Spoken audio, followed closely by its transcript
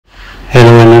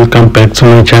Welcome back to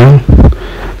my channel.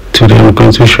 Today I'm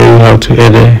going to show you how to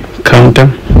add a counter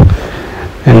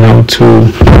and how to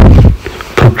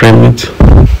program it.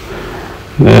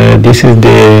 This is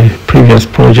the previous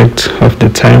project of the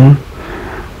timer.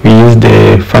 We use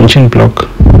the function block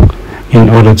in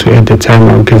order to add the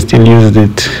timer. We can still use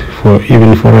it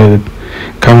even for a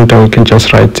counter. We can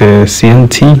just write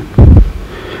CNT.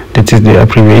 That is the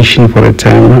abbreviation for a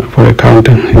timer, for a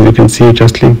counter. As you can see, you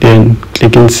just click there and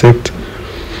click insert.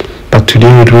 But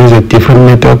today we use a different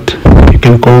method. You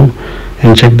can go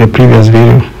and check the previous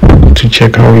video to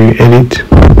check how you edit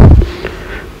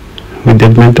with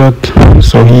that method.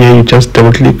 So here you just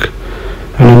double click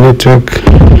on a network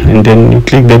and then you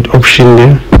click that option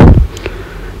there.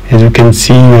 As you can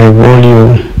see, you have all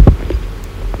your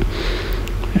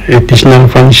additional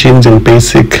functions and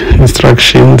basic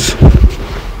instructions.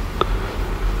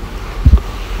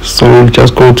 So we'll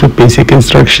just go to basic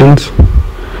instructions.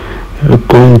 We'll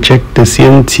go and check the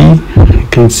CNT. You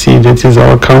can see that is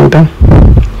our counter.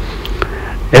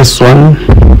 S1,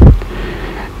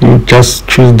 you just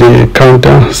choose the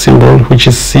counter symbol, which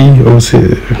is C or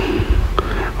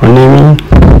naming.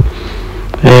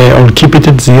 I'll keep it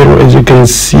at 0. As you can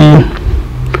see,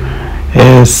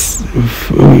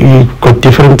 we've got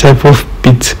different type of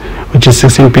bits, which is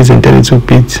 16 bits and 32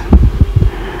 bits.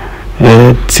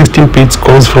 16 bits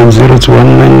goes from 0 to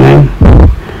 199.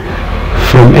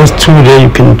 From S2 there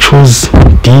you can choose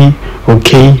D or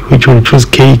K, which will choose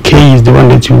K. K is the one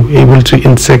that you're able to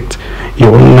insert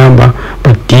your own number,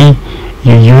 but D,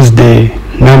 you use the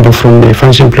number from the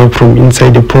function block from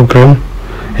inside the program,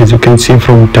 as you can see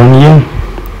from down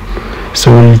here.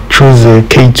 So we'll choose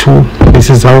K2. This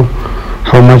is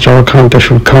how much our counter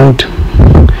should count.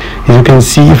 As you can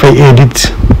see, if I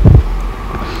edit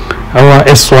our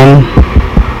S1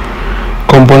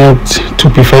 component to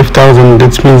be 5000,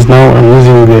 that means now I'm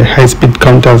using the high speed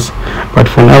counters, but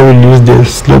for now we'll use the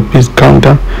slow speed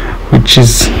counter, which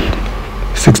is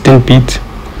 16 bit.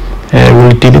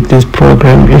 We'll delete this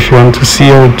program. If you want to see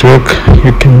how it works,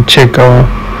 you can check our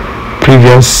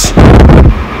previous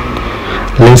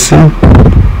lesson.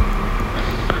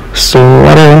 So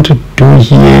what I want to do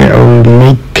here, I will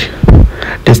make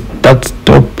the start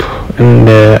stop, and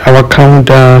our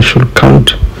counter should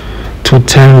count 2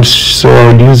 times, so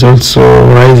I'll use also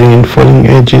rising and falling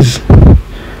edges.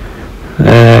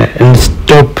 And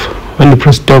stop, when you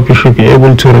press stop, you should be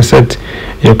able to reset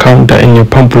your counter and your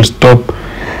pump will stop.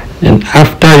 And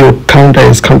after your counter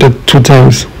is counted 2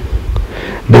 times,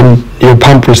 then your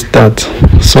pump will start.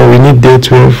 So we need there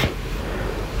to have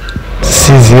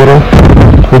C0,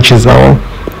 which is our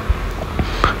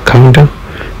counter.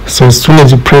 So as soon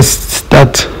as you press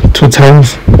start 2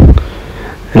 times,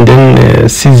 and then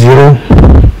C0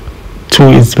 2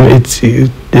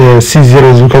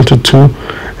 C0 is equal to 2,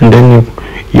 and then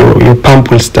your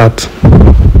pump will start.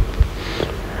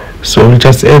 So we'll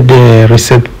just add the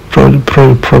reset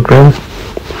program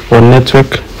or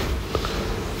network.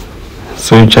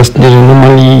 So you just need to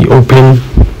normally open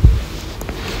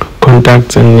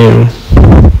contacts and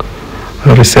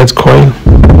reset coil.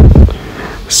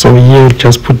 So here you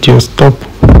just put your stop.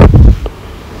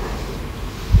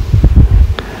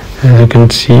 As you can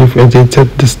see, if I edited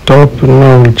the stop,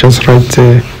 now we'll just write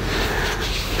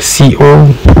CO,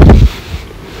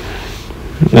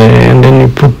 and then you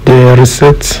put the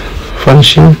reset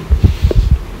function.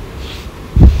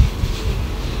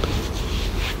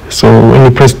 So when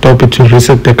you press stop, it will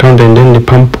reset the counter, and then the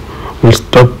pump will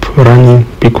stop running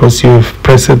because you've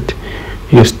pressed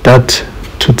your start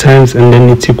 2 times, and then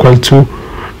it's equal to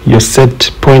your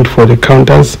set point for the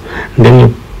counters, and then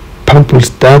your pump will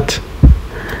start.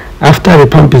 After the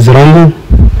pump is running,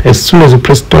 as soon as you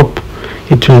press stop,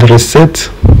 it will reset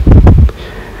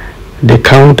the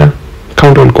counter.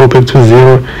 Counter will go back to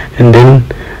 0, and then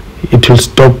it will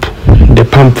stop the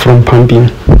pump from pumping.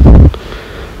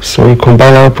 So we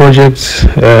compile our project.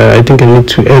 I think I need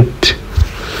to add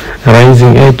a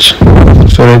rising edge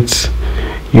so that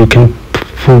you can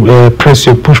press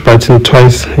your push button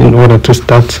twice in order to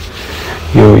start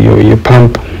your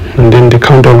pump, and then the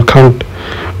counter will count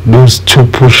those 2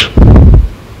 push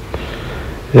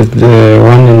as the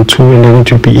 1 and 2, and then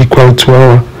it will be equal to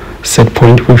our set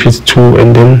point, which is 2,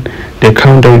 and then the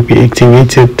counter will be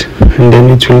activated, and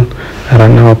then it will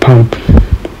run our pump.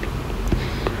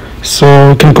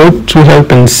 So we can go to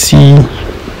help and see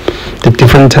the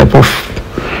different type of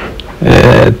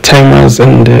timers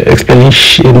and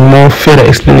explanation, more further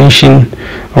explanation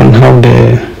on how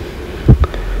the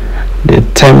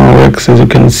timer works. As you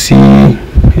can see,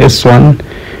 S1,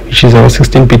 which is our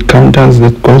 16-bit counters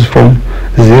that goes from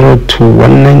 0 to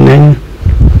 199,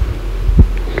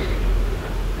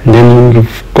 and then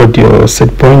you've got your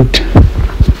set point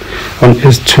on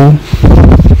S2.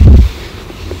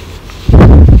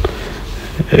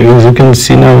 As you can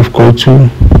see now, we've got to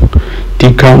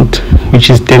D count, which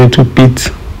is 32 bits.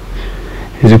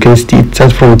 As you can see, it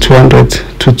starts from 200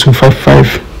 to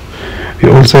 255. We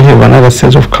also have another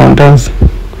set of counters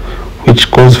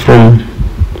which goes from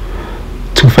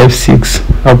 256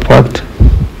 upward.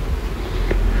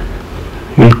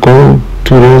 We'll go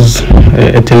to those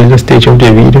at a later stage of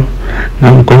the video.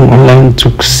 Now I'm going online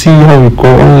to see how we go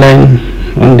online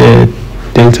on the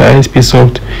Delta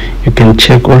ISPSoft. You can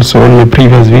check also on my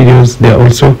previous videos. There are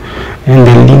also and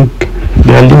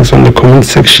there are links on the comment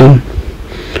section.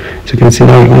 So you can see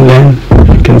now online.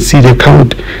 You can see the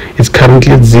count is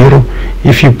currently at 0.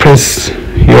 If you press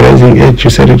your rising edge, you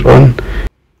set it on,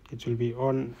 it will be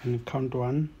on and count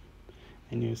 1,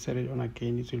 and you set it on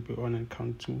again, it will be on and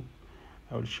count 2.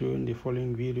 I will show you in the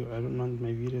following video. I don't want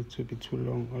my video to be too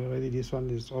long. Already this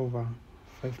one is over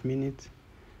 5 minutes,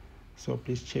 so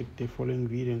please check the following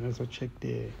video and also check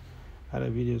the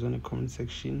other videos on the comment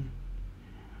section.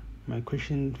 My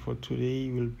question for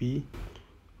today will be,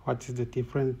 what is the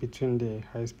difference between the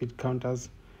high speed counters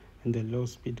and the low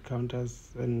speed counters,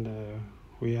 and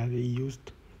where are they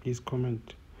used? Please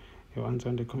comment your answer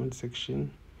in the comment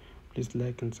section. Please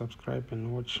like and subscribe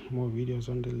and watch more videos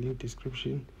on the link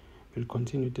description. We'll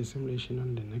continue the simulation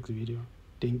on the next video.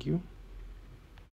 Thank you.